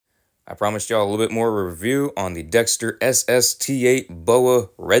I promised y'all a little bit more review on the Dexter SST8 BOA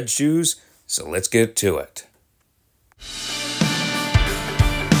red shoes, so let's get to it.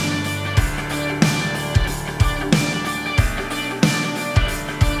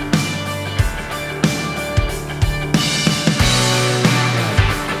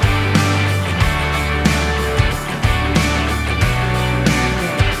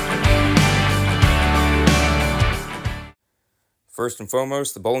 First and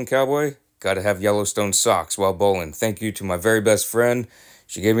foremost, the bowling cowboy, gotta have Yellowstone socks while bowling. Thank you to my very best friend.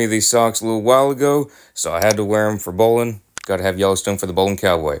 She gave me these socks a little while ago, so I had to wear them for bowling. Gotta have Yellowstone for the bowling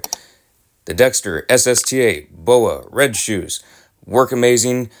cowboy. The Dexter SST8 BOA red shoes work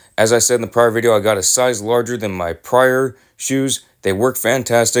amazing. As I said in the prior video, I got a size larger than my prior shoes. They work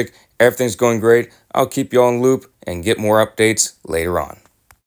fantastic. Everything's going great. I'll keep you all in the loop and get more updates later on.